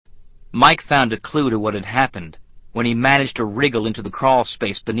Mike found a clue to what had happened when he managed to wriggle into the crawl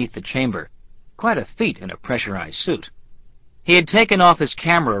space beneath the chamber. Quite a feat in a pressurized suit. He had taken off his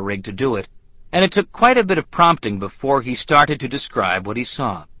camera rig to do it, and it took quite a bit of prompting before he started to describe what he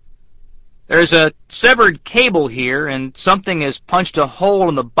saw. "There's a severed cable here, and something has punched a hole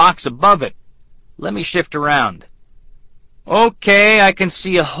in the box above it. Let me shift around. Okay, I can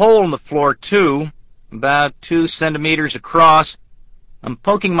see a hole in the floor, too, about 2 centimeters across. I'm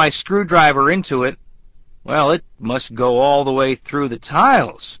poking my screwdriver into it. Well, it must go all the way through the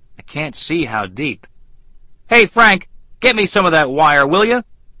tiles. I can't see how deep. Hey, Frank, get me some of that wire, will you?"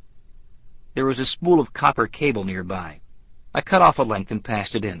 There was a spool of copper cable nearby. I cut off a length and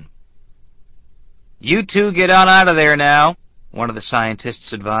passed it in. "You two get on out of there now," one of the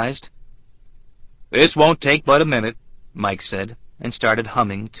scientists advised. "This won't take but a minute," Mike said, and started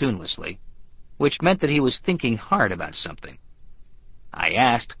humming tunelessly, which meant that he was thinking hard about something. I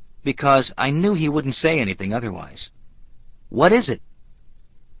asked, because I knew he wouldn't say anything otherwise. "What is it?"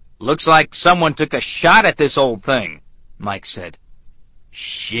 "Looks like someone took a shot at this old thing," Mike said.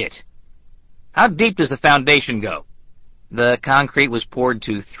 "Shit. How deep does the foundation go?" "The concrete was poured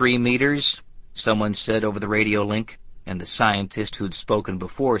to 3 meters, someone said over the radio link, and the scientist who'd spoken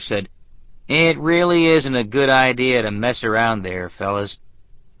before said, "It really isn't a good idea to mess around there, fellas."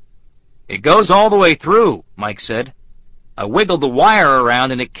 "It goes all the way through," Mike said. "I wiggled the wire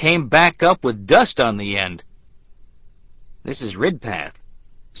around and it came back up with dust on the end." "This is Ridpath,"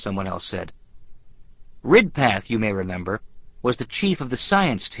 someone else said. Ridpath, you may remember, was the chief of the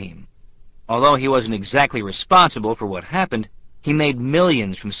science team. Although he wasn't exactly responsible for what happened, he made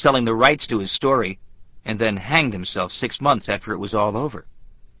millions from selling the rights to his story, and then hanged himself 6 months after it was all over.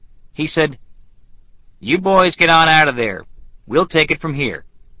 He said, "You boys get on out of there. We'll take it from here."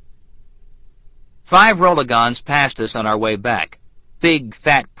 5 Rolagons passed us on our way back, big,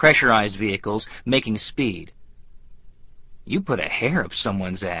 fat, pressurized vehicles making speed. "You put a hair up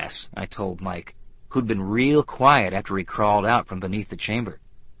someone's ass," I told Mike, who'd been real quiet after he crawled out from beneath the chamber.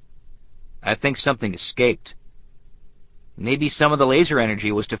 "I think something escaped. Maybe some of the laser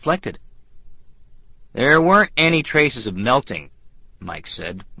energy was deflected." "There weren't any traces of melting," Mike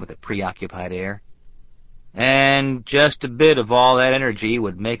said, with a preoccupied air. "And just a bit of all that energy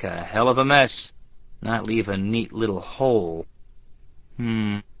would make a hell of a mess, not leave a neat little hole.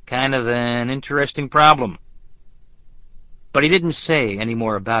 Kind of an interesting problem." But he didn't say any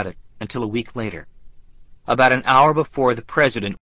more about it until a week later, about an hour before the president